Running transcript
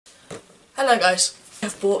Hello guys, I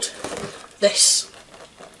have bought this.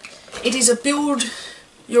 It is a build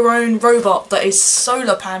your own robot that is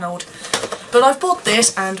solar panelled, but I've bought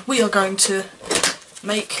this and we are going to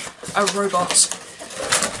make a robot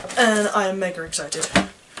and I am mega excited.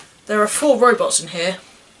 There are 4 robots in here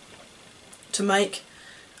to make.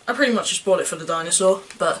 I pretty much just bought it for the dinosaur,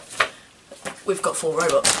 but we've got 4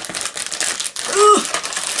 robots. Ugh!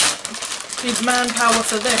 Need manpower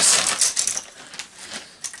for this.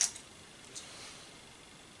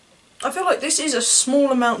 I feel like this is a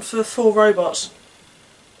small amount for 4 robots.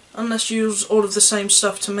 Unless you use all of the same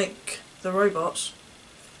stuff to make the robots.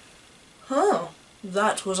 Oh,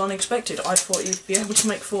 that was unexpected. I thought you'd be able to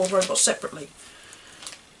make 4 robots separately.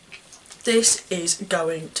 This is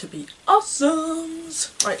going to be awesome!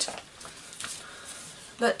 Right.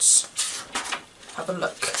 Let's have a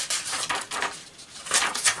look.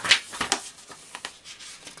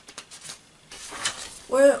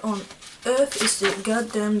 Where on earth is the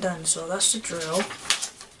goddamn dinosaur? That's the drill.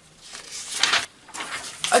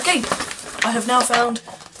 Okay, I have now found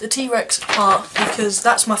the T-Rex part because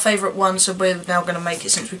that's my favourite one, so we're now going to make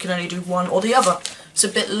it since we can only do one or the other. It's a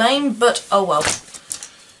bit lame, but oh well.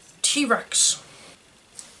 T-Rex.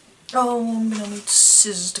 Oh, I'm going to need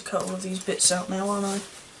scissors to cut all of these bits out now, aren't I?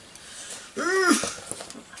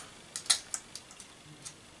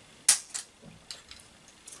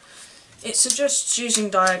 It suggests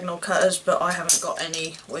using diagonal cutters, but I haven't got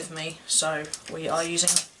any with me, so we are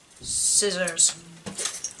using scissors.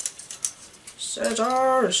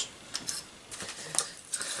 Scissors!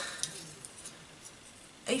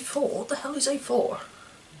 A4? What the hell is A4?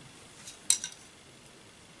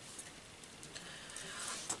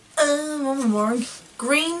 I'm worrying.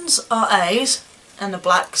 Greens are A's and the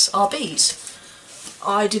blacks are B's.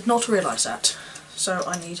 I did not realise that, so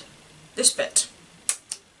I need this bit.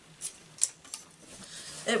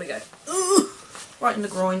 There we go. Ooh, right in the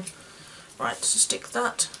groin. Right, so stick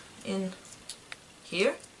that in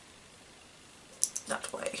here.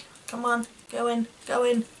 That way. Come on, go in, go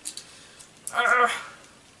in.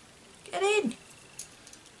 Get in!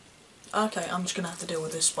 Okay, I'm just going to have to deal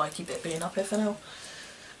with this spiky bit being up here for now.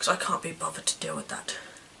 Because I can't be bothered to deal with that.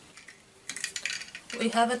 We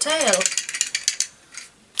have a tail.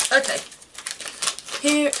 Okay.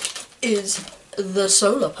 Here is the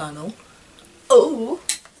solar panel. Oh!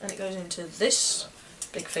 And it goes into this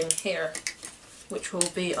big thing here, which will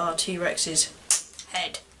be our T-Rex's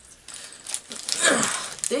head.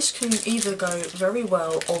 This can either go very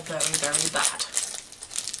well or very, very bad.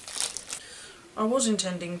 I was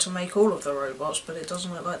intending to make all of the robots, but it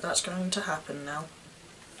doesn't look like that's going to happen now.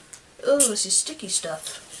 Oh, this is sticky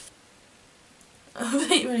stuff. I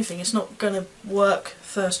bet you anything, it's not going to work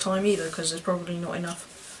first time either, because there's probably not enough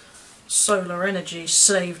solar energy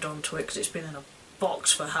saved onto it, because it's been in a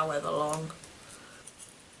box for however long.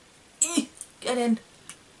 Get in.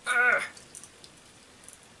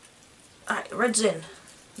 Alright, red's in.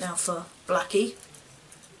 Now for Blackie.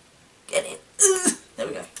 Get in. There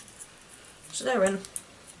we go. So they're in.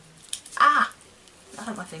 Ah! I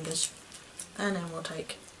hurt my fingers. And then we'll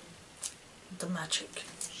take the magic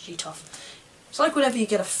sheet off. It's like whenever you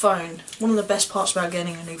get a phone, one of the best parts about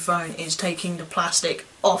getting a new phone is taking the plastic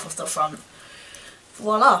off of the front.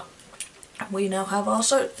 Voila! We now have our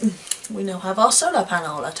solar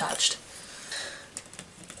panel attached.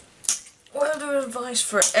 Word of advice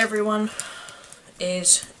for everyone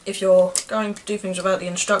is, if you're going to do things without the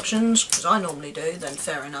instructions, because I normally do, then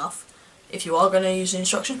fair enough. If you are going to use the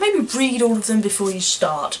instructions, maybe read all of them before you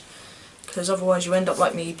start, because otherwise you end up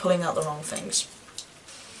like me pulling out the wrong things.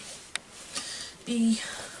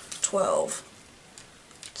 B12.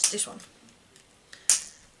 It's this one.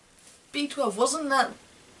 B12, wasn't that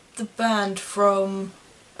the band from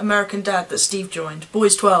American Dad that Steve joined?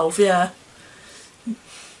 Boys 12, yeah.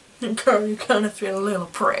 Girl, you kind of feel a little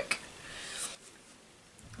prick.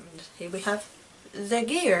 And here we have the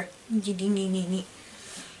gear. And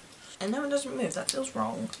now it doesn't move, that feels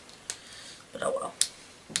wrong. But oh well.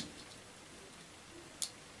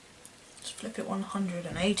 Let's flip it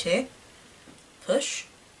 180. Push.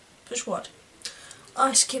 Push what?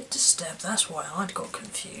 I skipped a step, that's why I got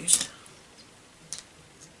confused.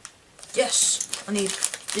 Yes, I need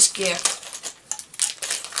this gear.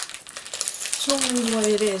 It's normally the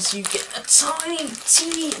way it is, you get a tiny.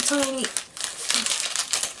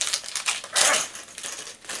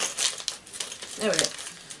 There we go.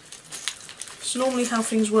 It's normally how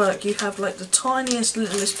things work. You have like the tiniest,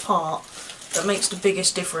 littlest part that makes the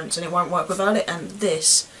biggest difference and it won't work without it, and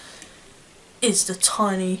this is the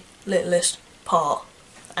tiny, littlest part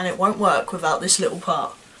and it won't work without this little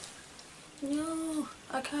part. No,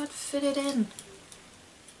 I can't fit it in.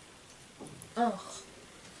 Oh,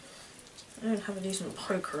 I don't have a decent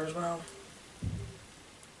poker as well.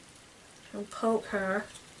 I'll poke her.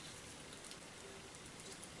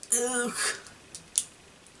 Ugh.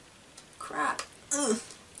 Crap. Ugh.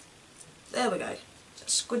 There we go.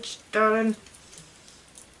 Squidge, darling.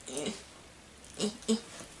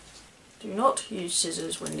 Do not use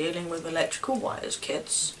scissors when dealing with electrical wires,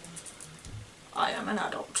 kids. I am an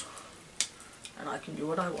adult, and I can do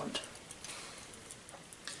what I want.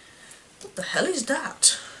 What the hell is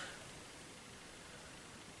that?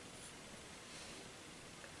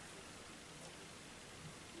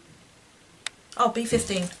 Oh,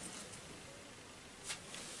 B15.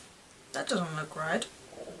 That doesn't look right.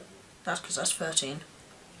 That's because that's 13.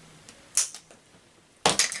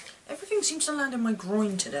 Everything seems to land in my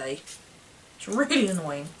groin today. It's really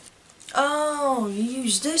annoying. Oh, you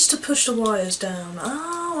use this to push the wires down.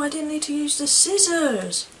 Oh, I didn't need to use the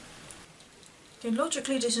scissors. Okay,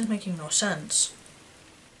 logically this is making no sense.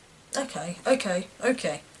 Okay.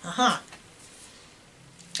 Aha.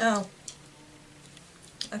 Oh.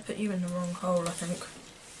 I put you in the wrong hole, I think.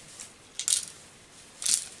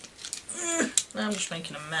 Now I'm just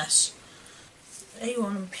making a mess.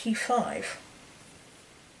 A1 and P5.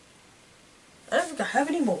 I don't think I have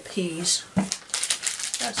any more P's.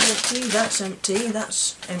 That's empty, that's empty,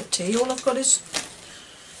 that's empty. All I've got is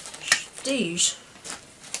these.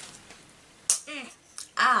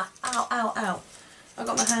 Ah, ow, ow, ow. I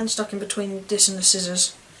got my hand stuck in between this and the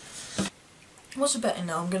scissors. What's the betting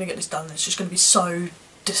now? I'm going to get this done. It's just going to be so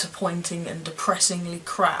disappointing and depressingly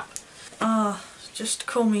crap. Just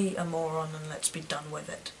call me a moron and let's be done with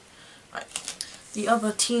it. Right. The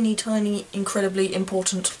other teeny tiny incredibly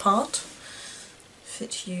important part.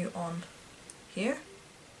 Fit you on here.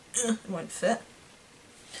 It won't fit.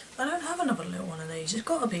 I don't have another little one of these. It's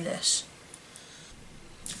got to be this.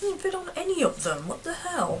 It doesn't fit on any of them. What the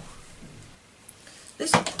hell?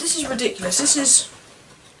 This is ridiculous. This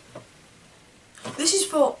is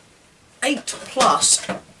for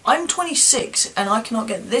 8+. I'm 26 and I cannot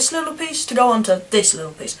get this little piece to go onto this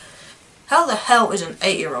little piece. How the hell is an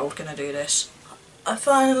 8-year-old gonna do this? I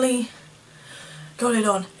finally got it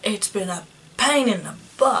on. It's been a pain in the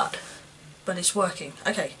butt, but it's working.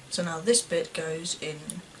 Okay, so now this bit goes in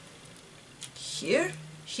here,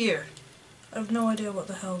 here. I have no idea what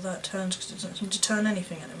the hell that turns because it doesn't seem to turn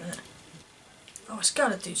anything in a minute. Oh, it's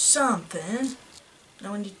gotta do something.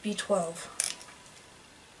 Now I need B12.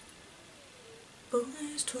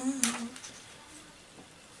 Bonus 12.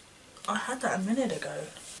 I had that a minute ago.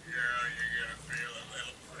 Yeah, you're gonna feel a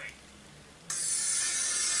little prick.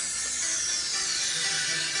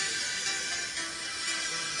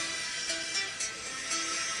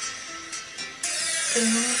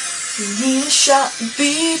 You need a shot of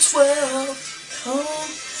B12. Oh,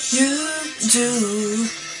 you do.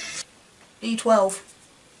 B12.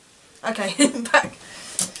 Okay,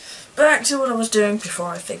 back to what I was doing before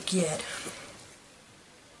I forget.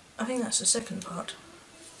 I think that's the second part.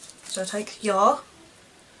 So take your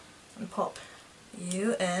and pop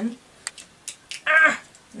you in. Ah!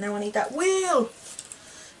 Now I need that wheel.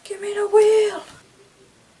 Give me the wheel.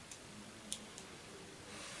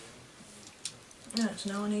 Yes,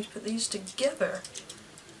 now I need to put these together.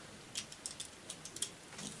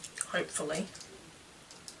 Hopefully.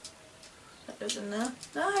 That goes in there.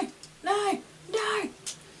 No! No! No!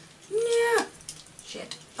 No!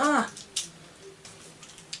 Shit. Ah!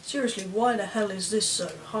 Seriously, why the hell is this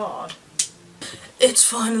so hard? It's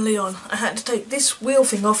finally on. I had to take this wheel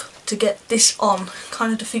thing off to get this on.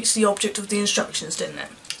 Kind of defeats the object of the instructions, didn't it?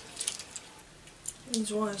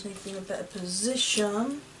 These wires need to be in a better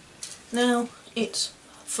position. Now it's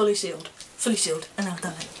fully sealed. Fully sealed. And I've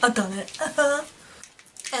done it. I've done it.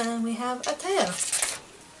 And we have a tail.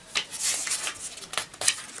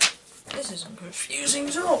 This isn't confusing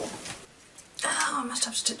at all. Oh, I must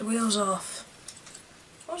have to take the wheels off.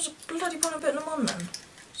 What's the bloody point of putting them on then?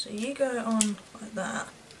 So you go on like that,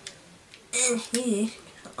 and you go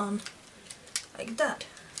on like that.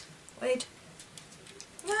 Wait.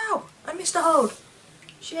 No! I missed a hold.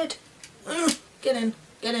 Shit. Get in,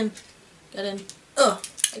 get in, get in.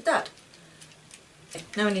 Like that. Okay,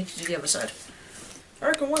 now we need to do the other side. I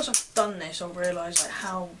reckon once I've done this I'll realise like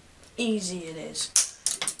how easy it is.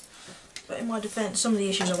 But in my defence, some of the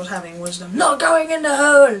issues I was having was them not going in the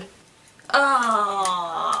hole!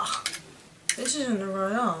 Ah, this isn't the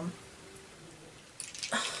right arm.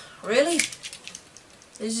 Really?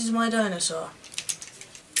 This is my dinosaur.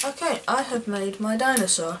 Okay, I have made my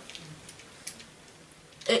dinosaur.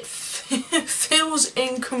 It feels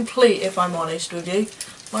incomplete if I'm honest with you.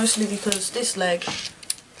 Mostly because this leg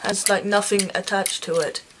has like nothing attached to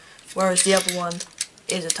it. Whereas the other one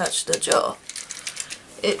is attached to the jar.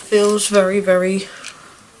 It feels very, very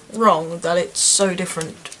wrong that it's so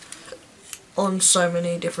different on so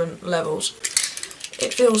many different levels.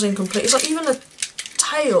 It feels incomplete. It's like even the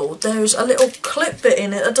tail, there's a little clip bit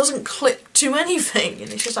in it that doesn't clip to anything,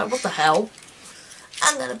 and it's just like, what the hell?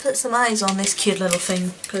 I'm going to put some eyes on this cute little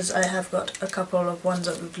thing, because I have got a couple of ones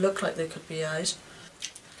that would look like they could be eyes.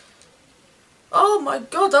 Oh my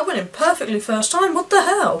god, that went in perfectly first time, what the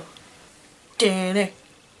hell? Jenny.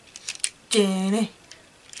 Jenny.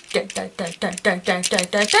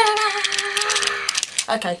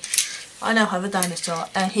 Okay, I now have a dinosaur,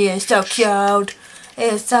 and he is so cute. He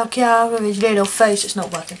is so cute with his little face. It's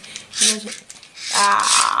not working.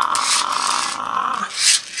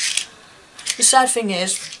 The sad thing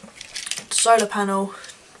is, the solar panel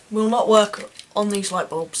will not work on these light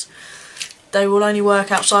bulbs. They will only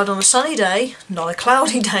work outside on a sunny day, not a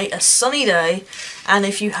cloudy day, a sunny day, and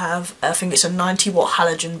if you have, I think it's a 90 watt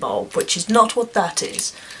halogen bulb, which is not what that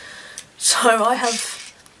is. So I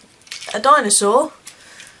have a dinosaur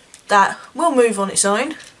that will move on its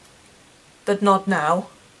own, but not now,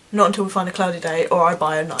 not until we find a cloudy day or I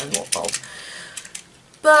buy a 9 watt bulb.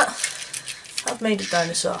 But I've made a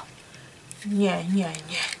dinosaur. Yeah.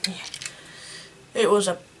 It was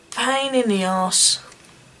a pain in the arse,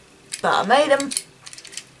 but I made him.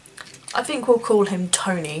 I think we'll call him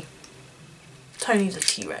Tony. Tony the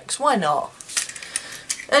T-Rex, why not?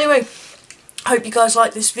 Anyway, hope you guys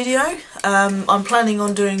like this video. I'm planning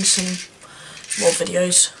on doing some more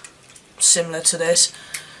videos similar to this,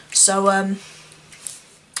 so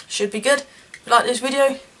should be good. If you like this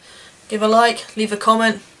video, give a like, leave a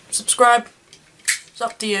comment, subscribe. It's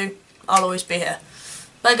up to you. I'll always be here.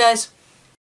 Bye guys.